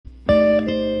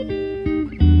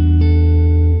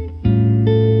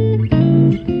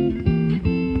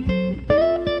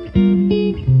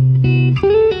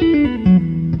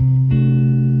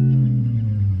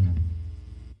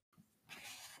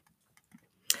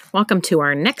Welcome to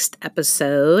our next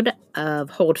episode of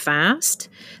Hold Fast.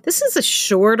 This is a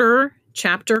shorter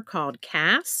chapter called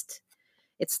Cast.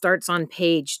 It starts on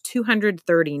page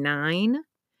 239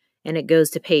 and it goes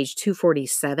to page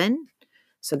 247.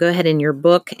 So go ahead in your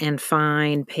book and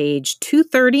find page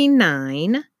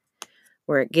 239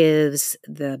 where it gives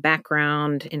the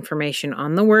background information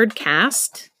on the word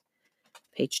cast.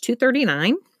 Page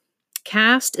 239.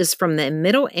 Cast is from the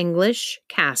Middle English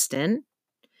castin.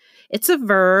 It's a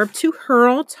verb to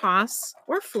hurl, toss,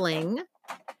 or fling,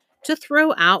 to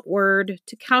throw outward,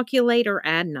 to calculate or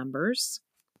add numbers.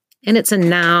 And it's a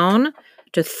noun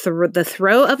to the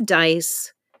throw of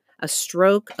dice, a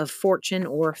stroke of fortune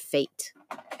or fate.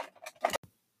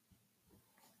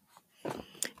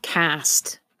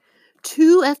 Cast.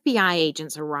 2 FBI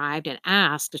agents arrived and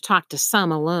asked to talk to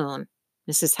Sum alone.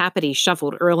 Mrs. Happity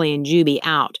shuffled Early and Juby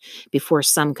out before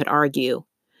Sum could argue.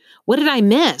 "What did I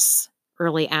miss?"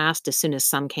 Early asked as soon as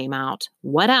Sum came out.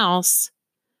 "What else?"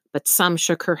 But Sum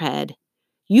shook her head.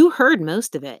 "You heard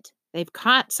most of it. They've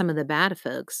caught some of the bad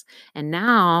folks and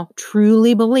now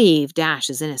truly believe Dash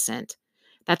is innocent.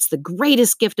 That's the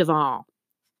greatest gift of all.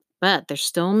 But they're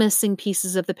still missing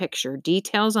pieces of the picture,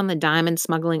 details on the diamond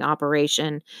smuggling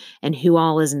operation and who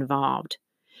all is involved.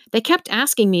 They kept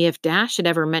asking me if Dash had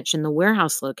ever mentioned the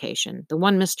warehouse location. The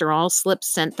one Mr. Allslip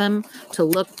sent them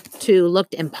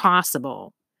looked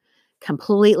impossible.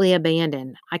 Completely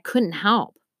abandoned. I couldn't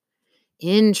help."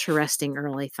 Interesting,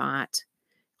 Early thought.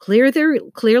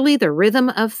 Clearly the rhythm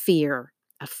of fear,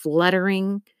 a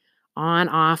fluttering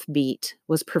on-off beat,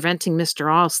 was preventing Mr.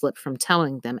 Allslip from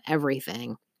telling them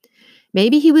everything.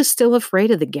 Maybe he was still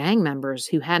afraid of the gang members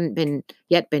who hadn't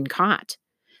yet been caught,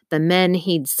 the men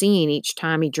he'd seen each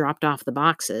time he dropped off the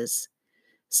boxes.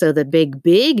 So the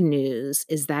big news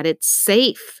is that it's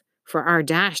safe for our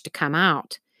Dash to come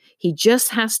out. He just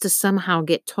has to somehow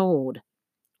get told.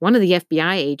 One of the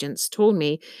FBI agents told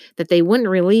me that they wouldn't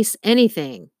release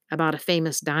anything about a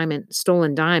famous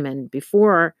stolen diamond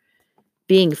before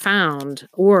being found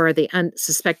or the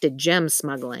unsuspected gem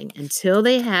smuggling until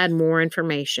they had more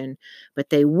information, but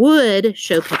they would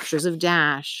show pictures of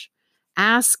Dash,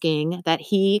 asking that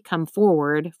he come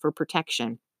forward for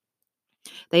protection.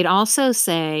 They'd also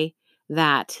say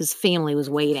that his family was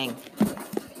waiting.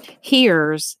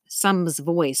 Here's Sum's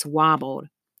voice wobbled,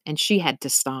 and she had to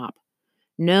stop.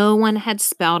 No one had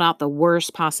spelled out the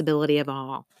worst possibility of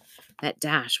all, that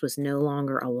Dash was no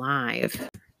longer alive.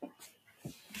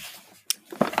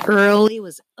 Early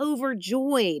was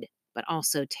overjoyed, but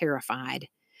also terrified.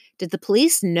 Did the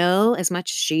police know as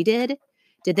much as she did?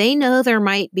 Did they know there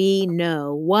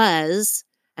was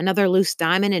another loose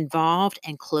diamond involved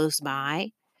and close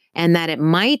by? And that it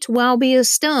might well be a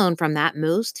stone from that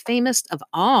most famous of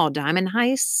all diamond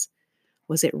heists?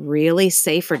 Was it really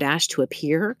safe for Dash to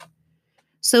appear?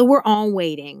 "So we're all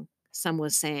waiting," Sum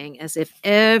was saying, as if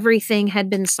everything had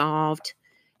been solved.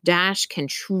 Dash can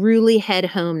truly head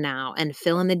home now and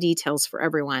fill in the details for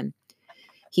everyone.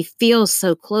 He feels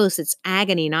so close, it's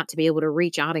agony not to be able to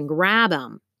reach out and grab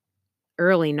him.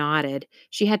 Early nodded.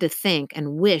 She had to think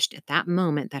and wished at that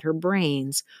moment that her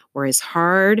brains were as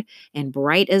hard and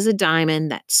bright as a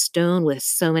diamond, that stone with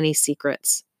so many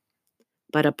secrets.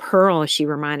 But a pearl, she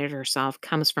reminded herself,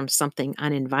 comes from something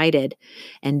uninvited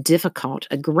and difficult,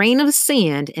 a grain of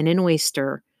sand in an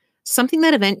oyster, something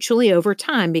that eventually over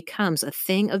time becomes a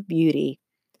thing of beauty.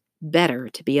 Better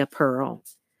to be a pearl.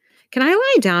 "Can I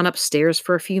lie down upstairs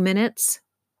for a few minutes?"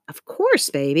 "Of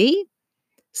course, baby."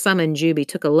 Sum and Juby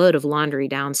took a load of laundry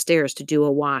downstairs to do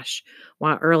a wash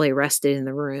while Early rested in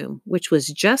the room, which was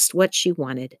just what she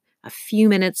wanted, a few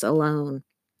minutes alone.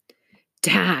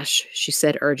 "Dash," she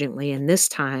said urgently, and this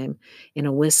time in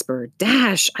a whisper.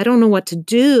 "Dash, I don't know what to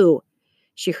do."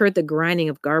 She heard the grinding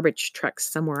of garbage trucks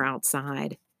somewhere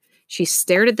outside. She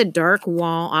stared at the dark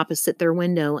wall opposite their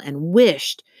window and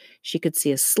wished she could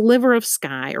see a sliver of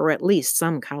sky or at least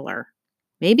some color.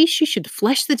 Maybe she should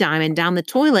flush the diamond down the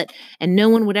toilet and no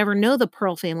one would ever know the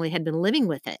Pearl family had been living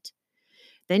with it.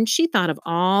 Then she thought of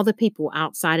all the people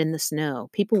outside in the snow,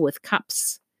 people with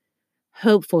cups,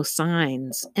 hopeful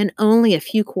signs, and only a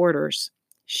few quarters.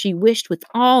 She wished with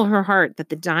all her heart that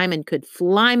the diamond could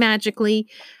fly magically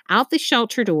out the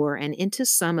shelter door and into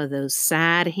some of those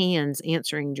sad hands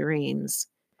answering dreams.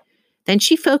 Then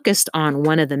she focused on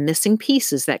one of the missing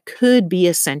pieces that could be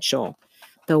essential,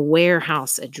 the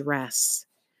warehouse address.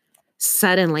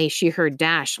 Suddenly, she heard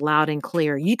Dash loud and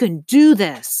clear. "You can do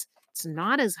this. It's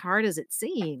not as hard as it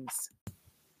seems."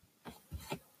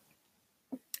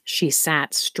 She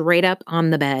sat straight up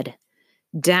on the bed.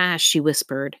 "Dash," she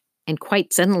whispered, And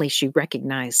quite suddenly, she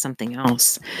recognized something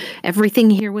else. Everything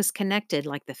here was connected,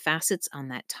 like the facets on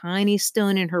that tiny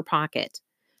stone in her pocket,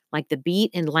 like the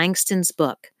beat in Langston's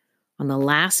book. On the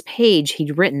last page,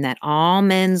 he'd written that all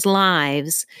men's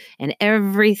lives and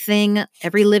everything,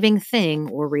 every living thing,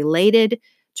 were related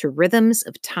to rhythms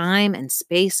of time and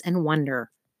space and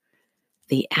wonder.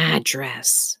 The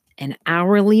address, an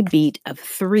hourly beat of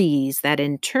threes that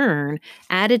in turn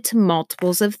added to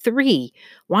multiples of three.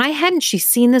 Why hadn't she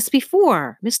seen this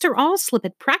before? Mr. Allslip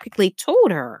had practically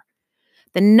told her.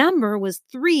 The number was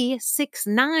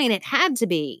 369. It had to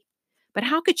be. But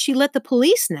how could she let the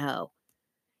police know?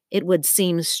 It would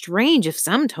seem strange if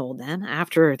some told them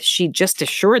after she just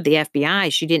assured the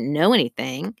FBI she didn't know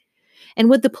anything.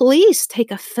 And would the police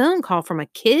take a phone call from a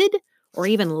kid or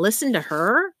even listen to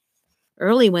her?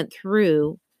 Early went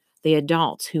through the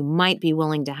adults who might be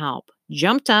willing to help,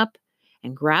 jumped up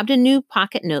and grabbed a new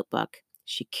pocket notebook.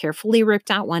 She carefully ripped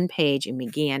out one page and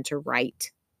began to write.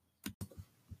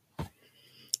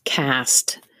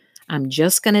 Cast. I'm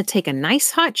just going to take a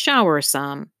nice hot shower or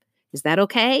some. Is that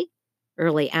okay?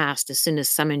 Early asked as soon as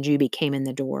Sum and Juby came in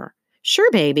the door.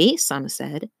 Sure, baby, Sum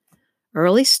said.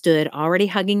 Early stood, already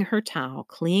hugging her towel,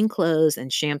 clean clothes,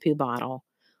 and shampoo bottle.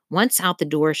 Once out the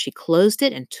door, she closed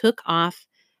it and took off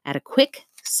at a quick,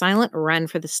 silent run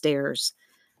for the stairs.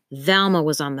 Velma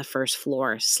was on the first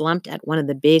floor, slumped at one of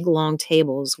the big, long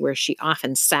tables where she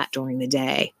often sat during the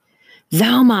day.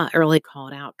 Velma, Early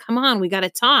called out. Come on, we got to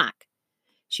talk.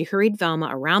 She hurried Velma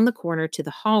around the corner to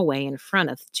the hallway in front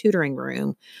of the tutoring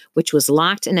room, which was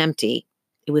locked and empty.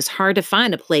 It was hard to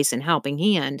find a place in Helping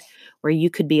Hand where you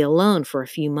could be alone for a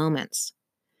few moments.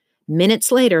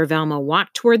 Minutes later, Velma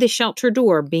walked toward the shelter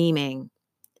door, beaming.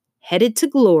 Headed to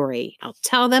glory. I'll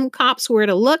tell them cops where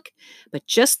to look, but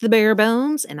just the bare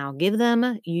bones, and I'll give them,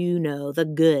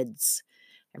 the goods.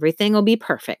 Everything will be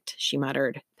perfect, she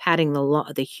muttered, patting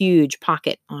the huge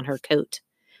pocket on her coat.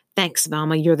 Thanks,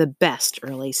 Velma, you're the best,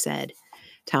 Early said.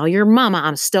 Tell your mama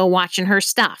I'm still watching her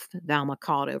stuff, Velma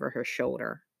called over her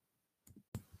shoulder.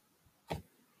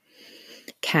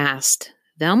 Cast.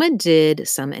 Velma did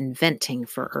some inventing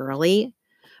for Early.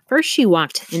 First, she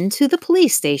walked into the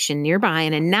police station nearby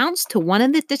and announced to one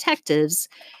of the detectives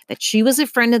that she was a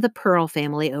friend of the Pearl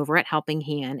family over at Helping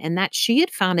Hand and that she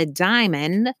had found a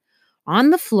diamond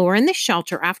on the floor in the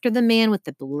shelter after the man with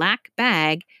the black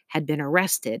bag had been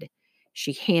arrested.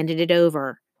 She handed it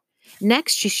over.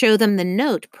 Next, she showed them the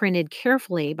note printed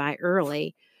carefully by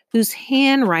Early, whose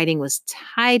handwriting was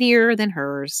tidier than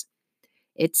hers.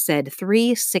 It said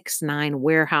 369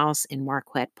 Warehouse in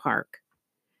Marquette Park.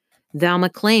 Velma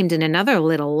claimed in another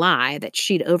little lie that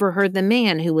she'd overheard the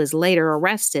man who was later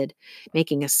arrested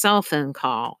making a cell phone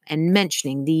call and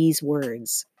mentioning these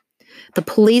words. The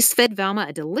police fed Velma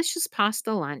a delicious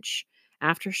pasta lunch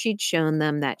after she'd shown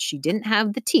them that she didn't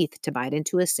have the teeth to bite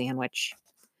into a sandwich.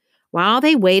 While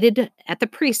they waited at the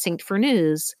precinct for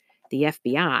news, the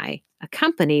FBI,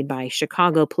 accompanied by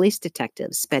Chicago police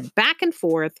detectives, sped back and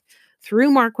forth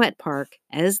through Marquette Park.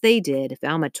 As they did,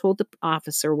 Velma told the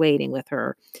officer waiting with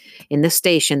her in the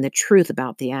station the truth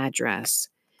about the address.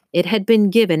 It had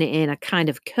been given in a kind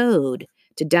of code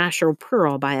to Dashiell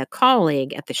Pearl by a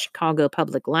colleague at the Chicago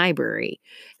Public Library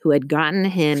who had gotten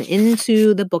him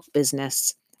into the book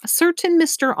business, a certain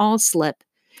Mr. Allslip,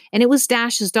 and it was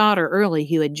Dash's daughter, Early,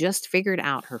 who had just figured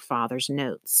out her father's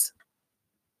notes.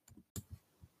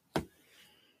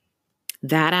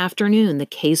 That afternoon, the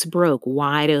case broke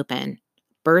wide open.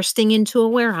 Bursting into a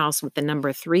warehouse with the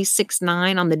number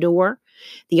 369 on the door,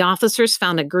 the officers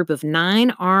found a group of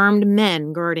 9 armed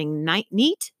men guarding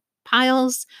neat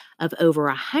piles of over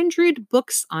 100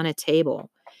 books on a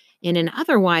table in an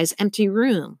otherwise empty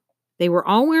room. They were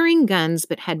all wearing guns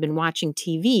but had been watching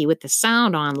TV with the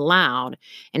sound on loud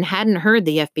and hadn't heard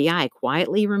the FBI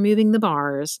quietly removing the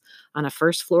bars on a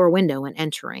first-floor window and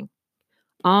entering.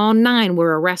 All 9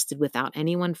 were arrested without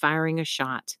anyone firing a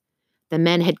shot. The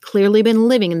men had clearly been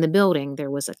living in the building.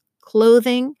 There was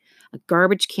clothing, a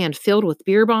garbage can filled with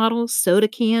beer bottles, soda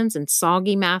cans, and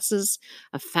soggy masses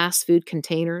of fast food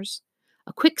containers.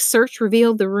 A quick search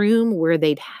revealed the room where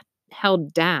they'd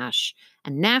held Dash, a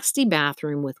nasty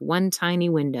bathroom with one tiny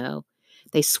window.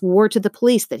 They swore to the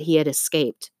police that he had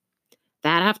escaped.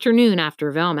 That afternoon,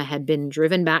 after Velma had been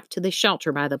driven back to the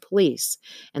shelter by the police,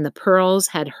 and the Pearls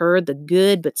had heard the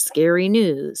good but scary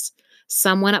news,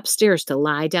 some went upstairs to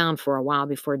lie down for a while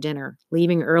before dinner,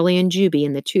 leaving Early and Juby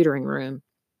in the tutoring room.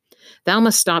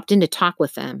 Velma stopped in to talk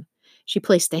with them. She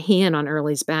placed a hand on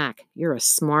Early's back. You're a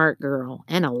smart girl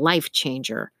and a life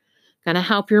changer. Gonna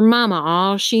help your mama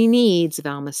all she needs,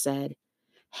 Velma said.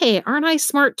 Hey, aren't I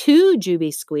smart too?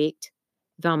 Juby squeaked.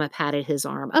 Velma patted his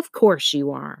arm. Of course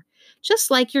you are.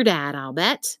 Just like your dad, I'll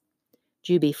bet.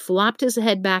 Juby flopped his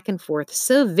head back and forth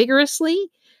so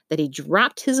vigorously that he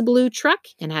dropped his blue truck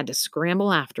and had to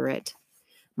scramble after it.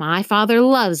 My father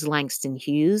loves Langston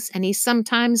Hughes, and he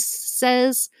sometimes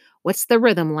says, "What's the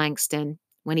rhythm, Langston?"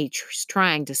 when he's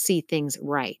trying to see things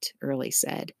right, Early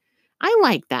said. I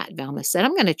like that, Velma said.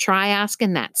 I'm going to try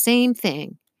asking that same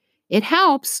thing. It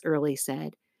helps, Early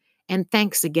said. And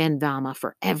thanks again, Velma,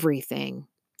 for everything.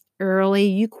 Early,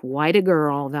 you quite a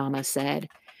girl, Velma said.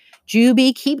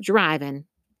 Juby, keep driving.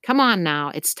 Come on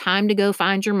now, it's time to go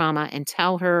find your mama and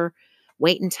tell her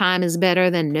waiting time is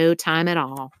better than no time at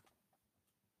all.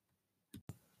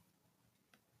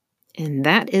 And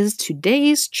that is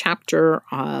today's chapter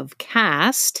of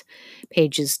Caste,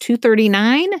 pages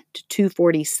 239 to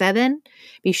 247.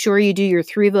 Be sure you do your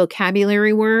 3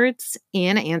 vocabulary words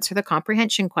and answer the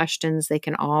comprehension questions. They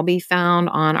can all be found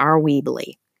on our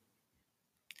Weebly.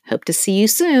 Hope to see you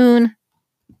soon.